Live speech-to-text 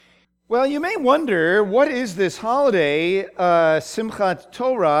Well, you may wonder, what is this holiday, Simchat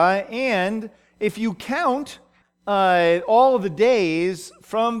Torah? And if you count all of the days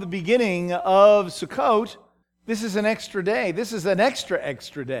from the beginning of Sukkot, this is an extra day. This is an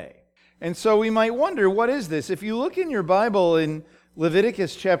extra day. And so we might wonder, what is this? If you look in your Bible in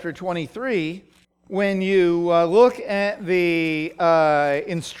Leviticus chapter 23, when you look at the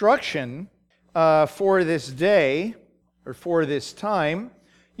instruction for this day, or for this time,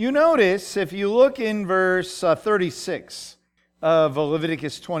 you notice, if you look in verse 36 of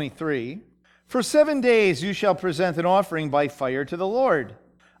Leviticus 23, "For 7 days you shall present an offering by fire to the Lord.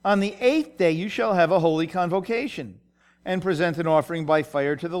 On the 8th day you shall have a holy convocation, and present an offering by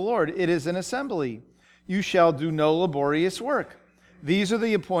fire to the Lord. It is an assembly. You shall do no laborious work. These are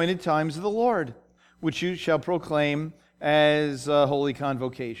the appointed times of the Lord, which you shall proclaim as holy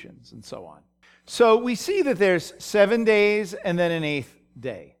convocations," and so on. So we see that there's 7 days and then an 8th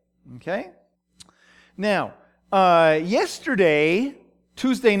day. Okay? Now, yesterday,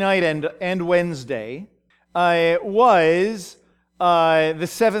 Tuesday night and Wednesday, was the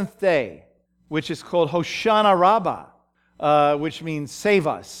 7th day, which is called Hoshana Rabbah, which means "Save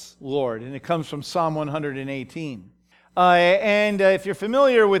us, Lord," and it comes from Psalm 118. And if you're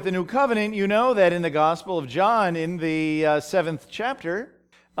familiar with the New Covenant, you know that in the Gospel of John, in the 7th chapter,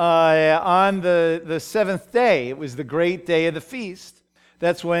 on the 7th day, it was the great day of the feast.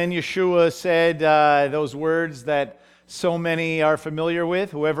 That's when Yeshua said those words that so many are familiar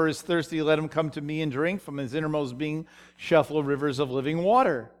with: "Whoever is thirsty, let him come to me and drink. From his innermost being shall flow rivers of living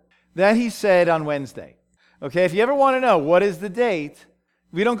water." That he said on Wednesday. Okay, if you ever want to know what is the date,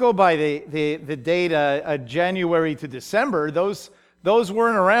 we don't go by the date January to December. Those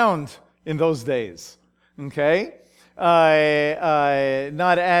weren't around in those days. Okay,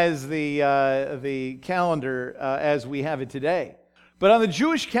 not as the calendar as we have it today. But on the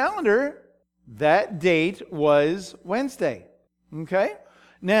Jewish calendar, that date was Wednesday. Okay?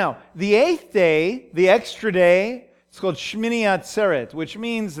 Now, the 8th day, the extra day, it's called Shmini Atzeret, which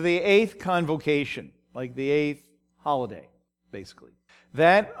means the 8th convocation, like the 8th holiday, basically.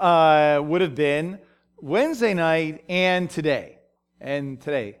 That would have been Wednesday night and today.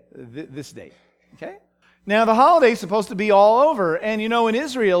 This date. Okay? Now, the holiday is supposed to be all over, and you know, in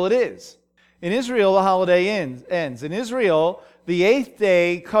Israel it is. In Israel, the holiday ends. In Israel, the 8th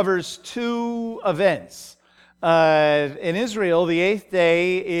day covers 2 events. In Israel, the 8th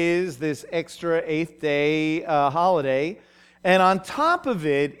day is this extra 8th day holiday, and on top of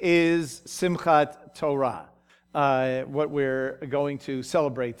it is Simchat Torah, what we're going to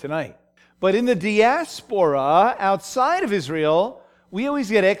celebrate tonight. But in the diaspora outside of Israel, we always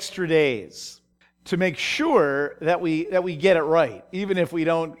get extra days to make sure that we get it right. Even if we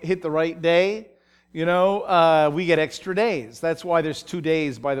don't hit the right day, we get extra days. That's why there's 2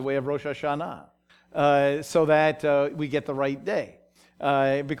 days, by the way, of Rosh Hashanah, so that we get the right day.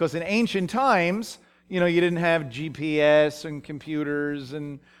 Because in ancient times, you didn't have GPS and computers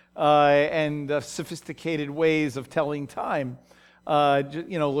and sophisticated ways of telling time,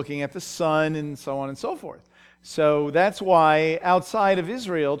 looking at the sun and so on and so forth. So that's why outside of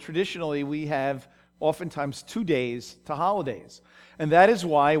Israel, traditionally, we have oftentimes 2 days to holidays. And that is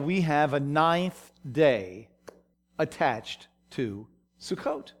why we have a 9th day attached to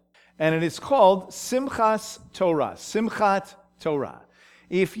Sukkot. And it is called Simchas Torah, Simchat Torah.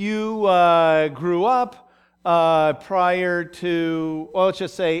 If you grew up prior to, let's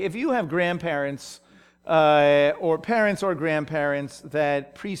just say, if you have grandparents or parents or grandparents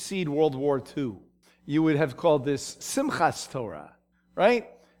that precede World War II, you would have called this Simchas Torah, right?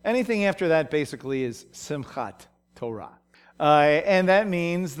 Anything after that basically is Simchat Torah. And that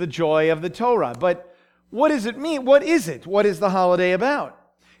means the joy of the Torah. But what does it mean? What is it? What is the holiday about?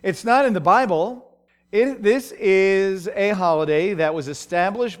 It's not in the Bible. This is a holiday that was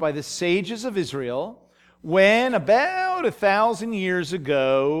established by the sages of Israel when about 1,000 years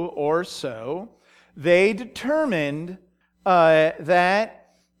ago or so, they determined that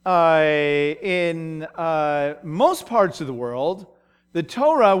in most parts of the world, the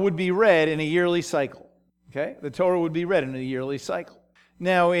Torah would be read in a yearly cycle. Okay? The Torah would be read in a yearly cycle.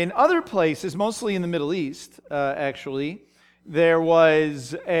 Now, in other places, mostly in the Middle East, actually, there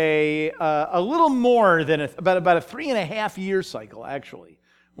was a little more than about a 3.5-year cycle, actually,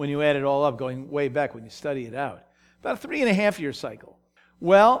 when you add it all up, going way back when you study it out. About a 3.5-year cycle.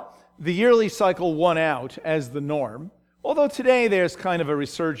 Well, the yearly cycle won out as the norm, although today there's kind of a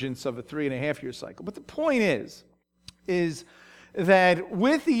resurgence of a 3.5-year cycle. But the point is that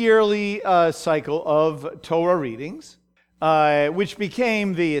with the yearly cycle of Torah readings, which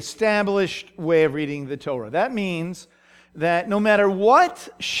became the established way of reading the Torah, that means that no matter what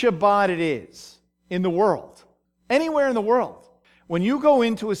Shabbat it is in the world, anywhere in the world, when you go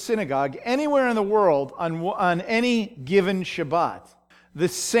into a synagogue, anywhere in the world on any given Shabbat, the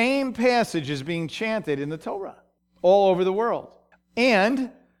same passage is being chanted in the Torah all over the world.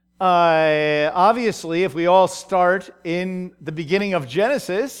 And obviously, if we all start in the beginning of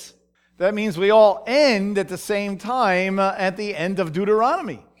Genesis, that means we all end at the same time at the end of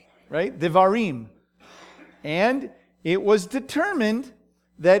Deuteronomy, right? Devarim. And it was determined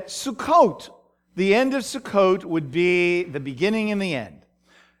that Sukkot, the end of Sukkot, would be the beginning and the end.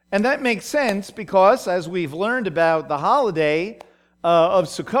 And that makes sense because, as we've learned about the holiday of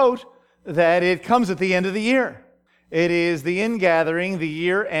Sukkot, that it comes at the end of the year. It is the ingathering, the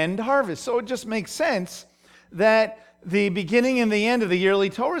year-end harvest. So it just makes sense that the beginning and the end of the yearly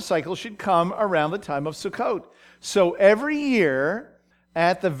Torah cycle should come around the time of Sukkot. So every year,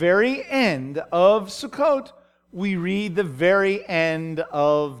 at the very end of Sukkot, we read the very end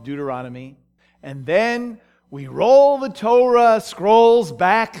of Deuteronomy. And then we roll the Torah scrolls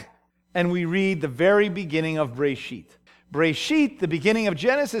back and we read the very beginning of Breshit. Breshit, the beginning of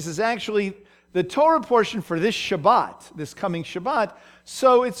Genesis, is actually the Torah portion for this Shabbat, this coming Shabbat.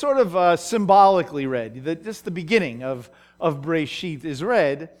 So it's sort of symbolically read. Just the beginning of Breshit is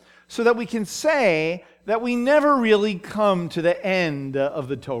read so that we can say that we never really come to the end of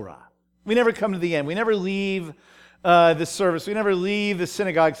the Torah. We never come to the end. We never leave the service. We never leave the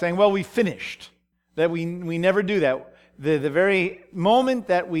synagogue saying, well, we finished. That we never do that. The very moment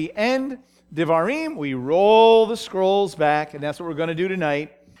that we end Devarim, we roll the scrolls back, and that's what we're going to do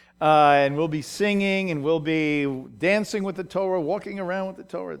tonight. And we'll be singing, and we'll be dancing with the Torah, walking around with the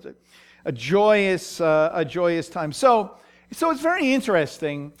Torah. It's a joyous time. So it's very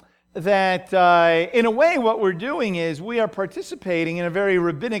interesting that in a way what we're doing is we are participating in a very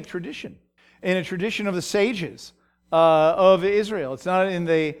rabbinic tradition, in a tradition of the sages of Israel. It's not in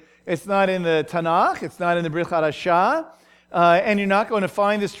the Tanakh, it's not in the Brit Hadashah, and you're not going to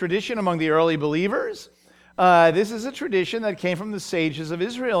find this tradition among the early believers. This is a tradition that came from the sages of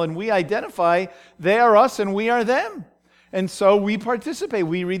Israel, and we identify they are us and we are them. And so we participate.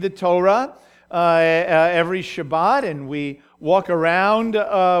 We read the Torah every Shabbat, and we walk around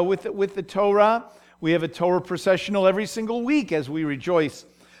with the Torah. We have a Torah processional every single week as we rejoice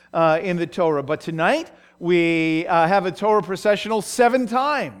in the Torah. But tonight, we have a Torah processional 7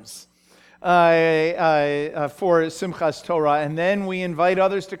 times for Simchas Torah, and then we invite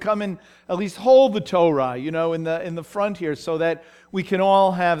others to come and at least hold the Torah, in the front here, so that we can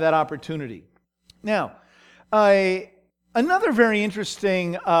all have that opportunity. Now, another very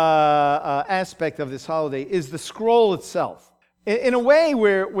interesting aspect of this holiday is the scroll itself. In a way,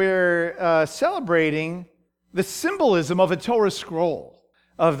 we're celebrating the symbolism of a Torah scroll,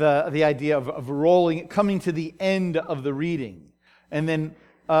 of the idea of rolling, coming to the end of the reading, and then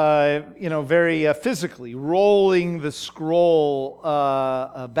very physically rolling the scroll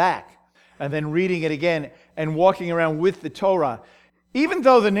back, and then reading it again and walking around with the Torah. Even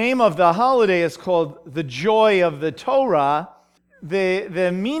though the name of the holiday is called the Joy of the Torah,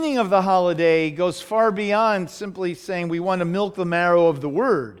 the meaning of the holiday goes far beyond simply saying we want to milk the marrow of the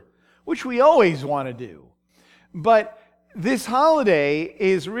Word, which we always want to do. But this holiday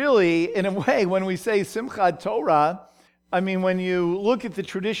is really, in a way, when we say Simchat Torah, when you look at the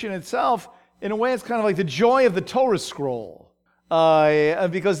tradition itself, in a way it's kind of like the joy of the Torah scroll.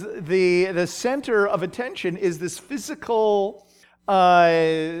 Because the center of attention is this physical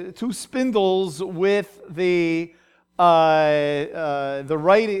 2 spindles with the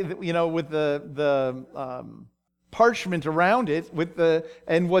writing, with the parchment around it,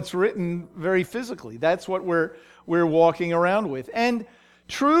 and what's written very physically. That's what we're walking around with. And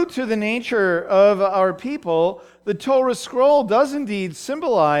true to the nature of our people, the Torah scroll does indeed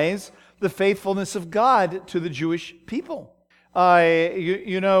symbolize the faithfulness of God to the Jewish people. One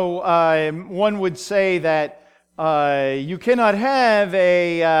would say that you cannot have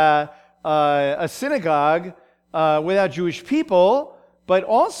a synagogue without Jewish people, but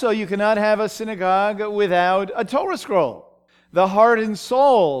also you cannot have a synagogue without a Torah scroll, the heart and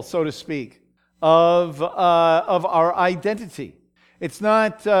soul, so to speak, of our identity. It's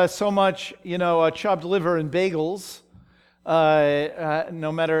not so much, chopped liver and bagels,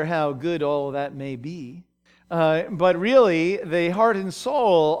 no matter how good all of that may be. But really, the heart and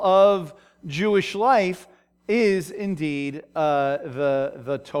soul of Jewish life is indeed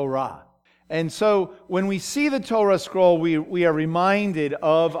the Torah. And so when we see the Torah scroll, we are reminded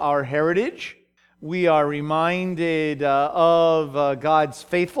of our heritage. We are reminded of God's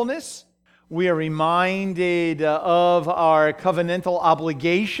faithfulness. We are reminded of our covenantal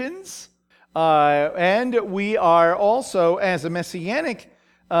obligations And we are also, as a Messianic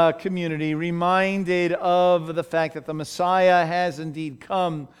community, reminded of the fact that the Messiah has indeed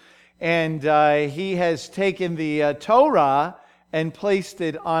come, and he has taken the Torah and placed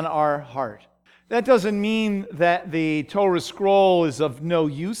it on our heart. That doesn't mean that the Torah scroll is of no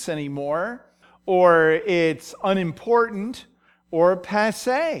use anymore, or it's unimportant, or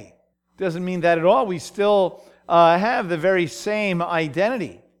passé. Doesn't mean that at all. We still have the very same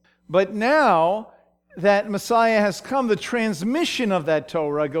identity. But now that Messiah has come, the transmission of that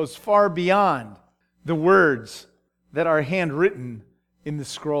Torah goes far beyond the words that are handwritten in the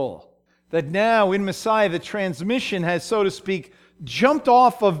scroll. That now in Messiah, the transmission has, so to speak, jumped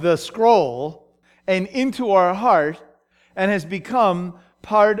off of the scroll and into our heart and has become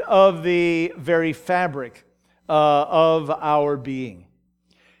part of the very fabric of our being.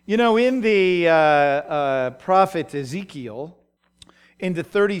 You know, in the prophet Ezekiel, in the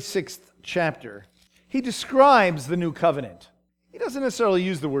 36th chapter, he describes the new covenant. He doesn't necessarily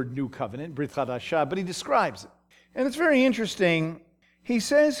use the word new covenant, Brit Chadashah, but he describes it. And it's very interesting. He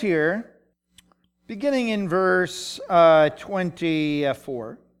says here, beginning in verse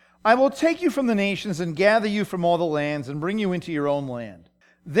 24, I will take you from the nations and gather you from all the lands and bring you into your own land.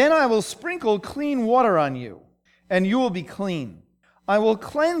 Then I will sprinkle clean water on you, and you will be clean. I will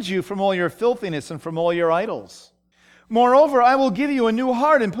cleanse you from all your filthiness and from all your idols. Moreover, I will give you a new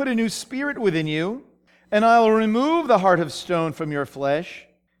heart and put a new spirit within you, and I will remove the heart of stone from your flesh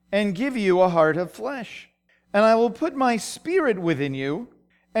and give you a heart of flesh. And I will put my spirit within you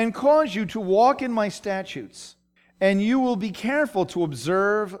and cause you to walk in my statutes, and you will be careful to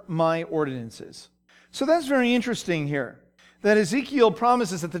observe my ordinances. So that's very interesting here, that Ezekiel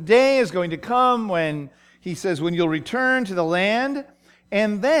promises that the day is going to come when, he says, when you'll return to the land,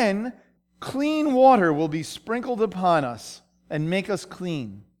 and then clean water will be sprinkled upon us and make us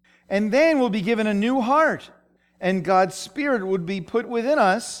clean. And then we'll be given a new heart, and God's Spirit would be put within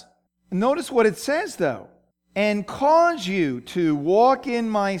us. Notice what it says, though. And cause you to walk in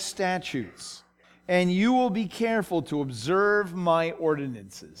my statutes, and you will be careful to observe my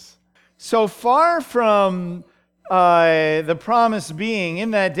ordinances. So far from the promise being,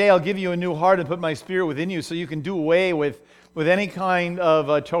 in that day I'll give you a new heart and put my Spirit within you so you can do away with any kind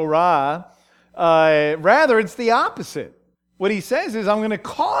of Torah. Rather, it's the opposite. What he says is, I'm going to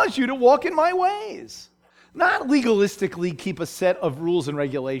cause you to walk in my ways. Not legalistically keep a set of rules and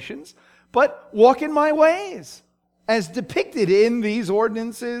regulations, but walk in my ways, as depicted in these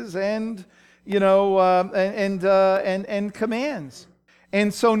ordinances and commands.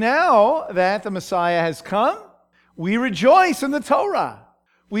 And so now that the Messiah has come, we rejoice in the Torah.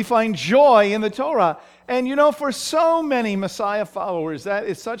 We find joy in the Torah. And you know, for so many Messiah followers, that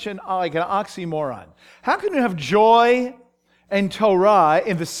is such an oxymoron. How can you have joy and Torah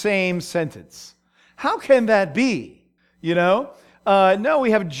in the same sentence? How can that be? You know? No,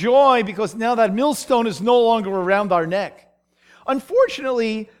 we have joy because now that millstone is no longer around our neck.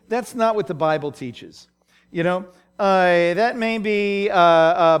 Unfortunately, that's not what the Bible teaches. You know, that may be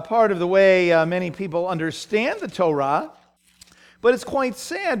part of the way many people understand the Torah, but it's quite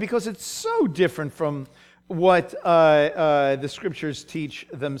sad because it's so different from what the Scriptures teach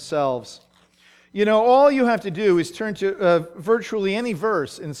themselves. You know, all you have to do is turn to virtually any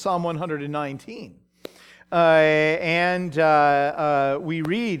verse in Psalm 119. We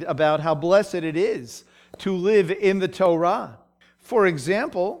read about how blessed it is to live in the Torah. For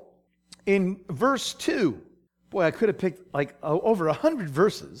example, in verse 2, boy, I could have picked like over 100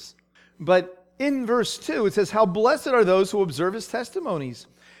 verses, but in verse 2 it says, how blessed are those who observe his testimonies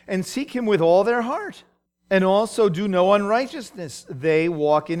and seek him with all their heart, and also do no unrighteousness. They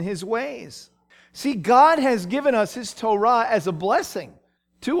walk in his ways. See, God has given us his Torah as a blessing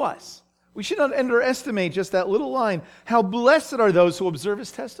to us. We should not underestimate just that little line. How blessed are those who observe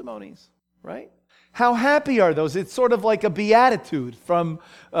his testimonies, right? How happy are those? It's sort of like a beatitude from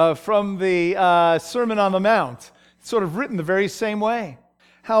the Sermon on the Mount. It's sort of written the very same way.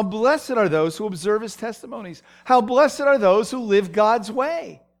 How blessed are those who observe his testimonies. How blessed are those who live God's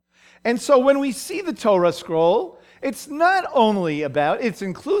way. And so when we see the Torah scroll, it's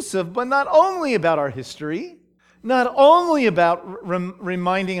inclusive, but not only about our history, not only about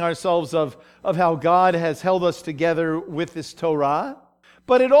reminding ourselves of how God has held us together with this Torah,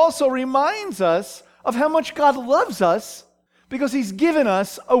 but it also reminds us of how much God loves us because he's given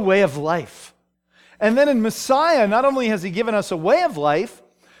us a way of life. And then in Messiah, not only has he given us a way of life,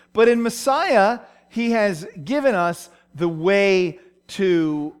 but in Messiah, he has given us the way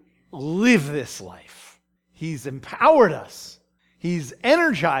to live this life. He's empowered us. He's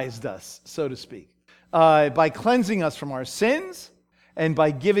energized us, so to speak, by cleansing us from our sins and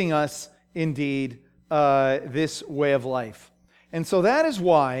by giving us indeed, this way of life. And so that is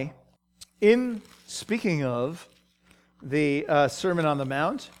why, in speaking of the Sermon on the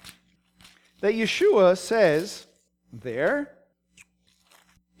Mount, that Yeshua says there,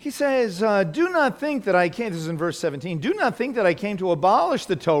 he says, do not think that I came, this is in verse 17, do not think that I came to abolish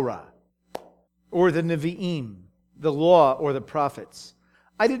the Torah or the Nevi'im, the law or the prophets.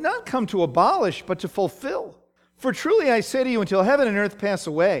 I did not come to abolish, but to fulfill. For truly I say to you, until heaven and earth pass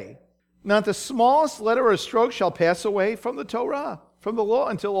away, not the smallest letter or stroke shall pass away from the Torah, from the law,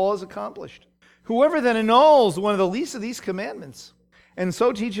 until all is accomplished. Whoever then annuls one of the least of these commandments, and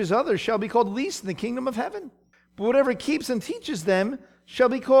so teaches others, shall be called least in the kingdom of heaven. But whatever keeps and teaches them shall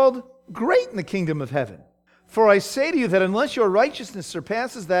be called great in the kingdom of heaven. For I say to you that unless your righteousness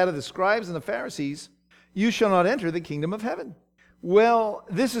surpasses that of the scribes and the Pharisees, you shall not enter the kingdom of heaven. Well,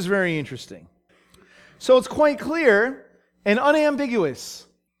 this is very interesting. So it's quite clear and unambiguous,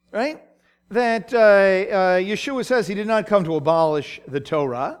 right? That Yeshua says he did not come to abolish the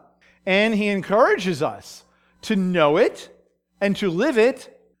Torah, and he encourages us to know it and to live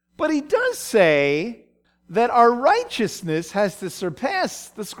it, but he does say that our righteousness has to surpass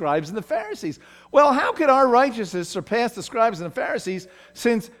the scribes and the Pharisees. Well, how could our righteousness surpass the scribes and the Pharisees,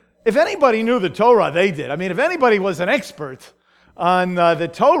 since if anybody knew the Torah, they did. I mean, if anybody was an expert on the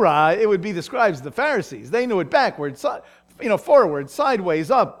Torah, it would be the scribes and the Pharisees. They knew it backwards, forward,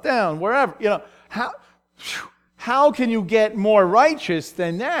 sideways, up, down, wherever. How can you get more righteous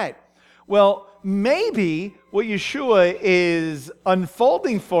than that? Well, maybe what Yeshua is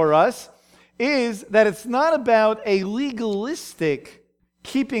unfolding for us is that it's not about a legalistic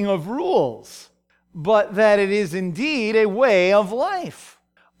keeping of rules, but that it is indeed a way of life.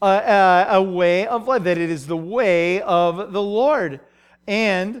 A way of life, that it is the way of the Lord.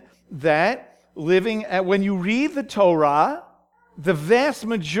 And that living, when you read the Torah, the vast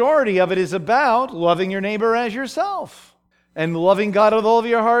majority of it is about loving your neighbor as yourself and loving God with all of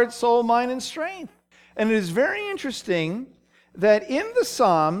your heart, soul, mind, and strength. And it is very interesting that in the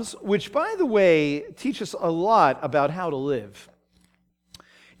Psalms, which, by the way, teach us a lot about how to live,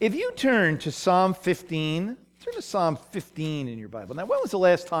 if you turn to Psalm 15, turn to Psalm 15 in your Bible. Now, when was the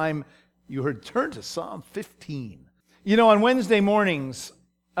last time you heard turn to Psalm 15? On Wednesday mornings,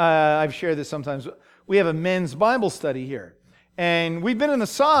 I've shared this sometimes, we have a men's Bible study here. And we've been in the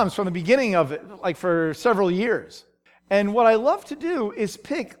Psalms from the beginning of it, like for several years. And what I love to do is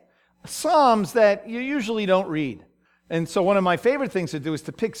pick Psalms that you usually don't read. And so one of my favorite things to do is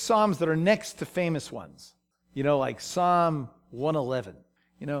to pick Psalms that are next to famous ones. Like Psalm 111,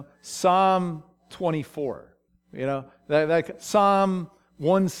 Psalm 24. Psalm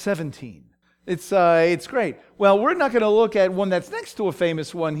 117. It's great. Well, we're not going to look at one that's next to a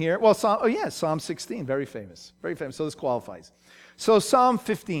famous one here. Well, Psalm 16, very famous. Very famous, so this qualifies. So Psalm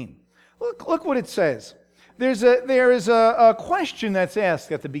 15. Look what it says. There is a question that's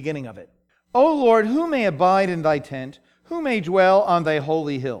asked at the beginning of it. O Lord, who may abide in thy tent? Who may dwell on thy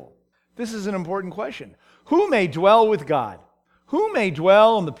holy hill? This is an important question. Who may dwell with God? Who may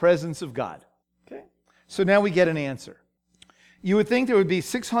dwell in the presence of God? Okay. So now we get an answer. You would think there would be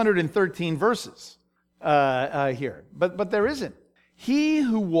 613 verses here, but there isn't. He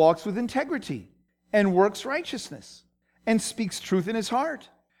who walks with integrity and works righteousness and speaks truth in his heart.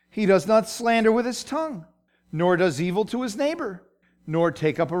 He does not slander with his tongue, nor does evil to his neighbor, nor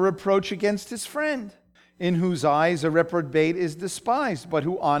take up a reproach against his friend, in whose eyes a reprobate is despised, but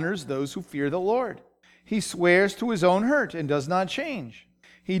who honors those who fear the Lord. He swears to his own hurt and does not change.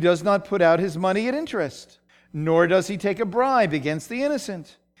 He does not put out his money at interest, nor does he take a bribe against the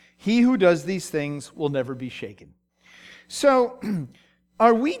innocent. He who does these things will never be shaken. So,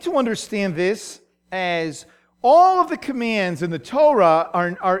 are we to understand this as all of the commands in the Torah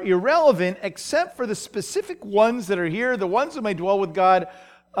are irrelevant except for the specific ones that are here? The ones who may dwell with God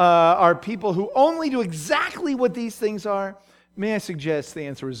are people who only do exactly what these things are? May I suggest the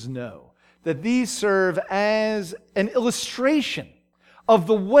answer is no. That these serve as an illustration of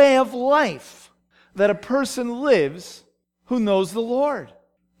the way of life that a person lives who knows the Lord.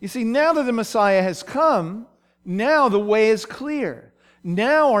 You see, now that the Messiah has come, now the way is clear.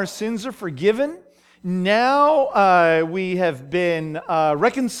 Now our sins are forgiven. Now we have been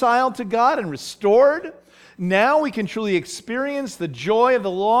reconciled to God and restored. Now we can truly experience the joy of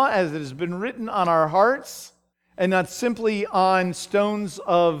the law as it has been written on our hearts, and not simply on stones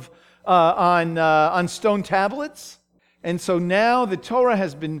on stone tablets. And so now the Torah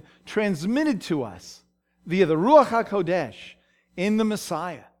has been transmitted to us via the Ruach HaKodesh in the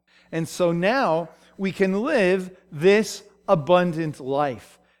Messiah. And so now we can live this abundant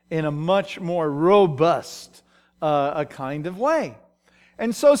life in a much more robust kind of way.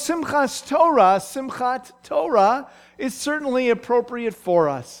 And so Simchat Torah, is certainly appropriate for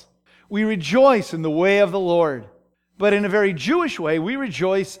us. We rejoice in the way of the Lord. But in a very Jewish way, we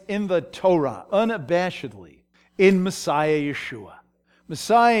rejoice in the Torah, unabashedly, in Messiah Yeshua.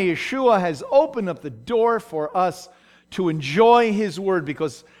 Messiah Yeshua has opened up the door for us to enjoy His Word,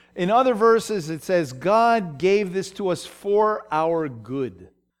 because in other verses it says, God gave this to us for our good.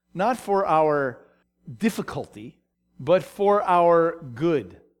 Not for our difficulty, but for our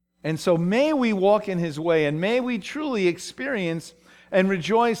good. And so may we walk in His way, and may we truly experience and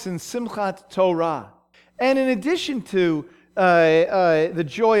rejoice in Simchat Torah. And in addition to the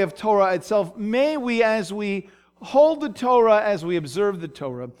joy of Torah itself, may we, as we hold the Torah, as we observe the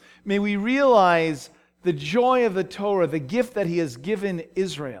Torah, may we realize the joy of the Torah, the gift that He has given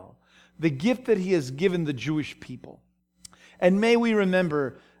Israel, the gift that He has given the Jewish people. And may we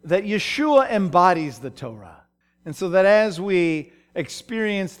remember that Yeshua embodies the Torah. And so that as we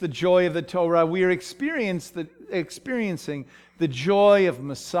experience the joy of the Torah, we are experiencing the joy of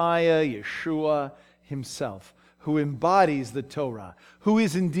Messiah Yeshua Himself, who embodies the Torah, who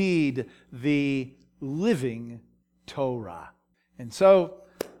is indeed the living Torah. And so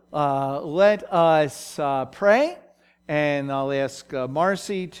let us pray, and I'll ask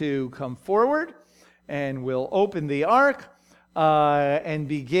Marcy to come forward, and we'll open the ark and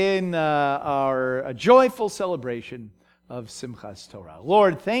begin our joyful celebration of Simchas Torah.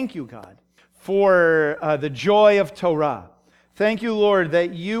 Lord, thank you, God, for the joy of Torah. Thank you, Lord,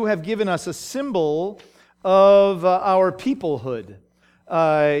 that you have given us a symbol of our peoplehood.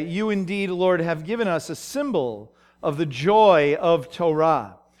 You indeed, Lord, have given us a symbol of the joy of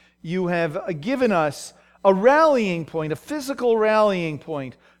Torah. You have given us a rallying point, a physical rallying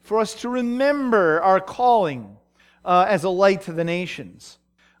point, for us to remember our calling as a light to the nations.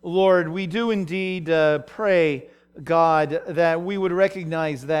 Lord, we do indeed pray, God, that we would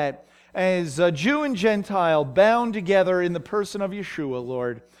recognize that as Jew and Gentile bound together in the person of Yeshua,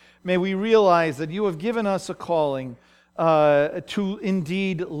 Lord, may we realize that you have given us a calling to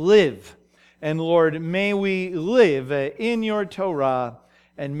indeed live. And Lord, may we live in your Torah,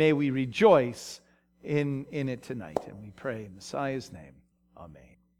 and may we rejoice in it tonight. And we pray in Messiah's name. Amen.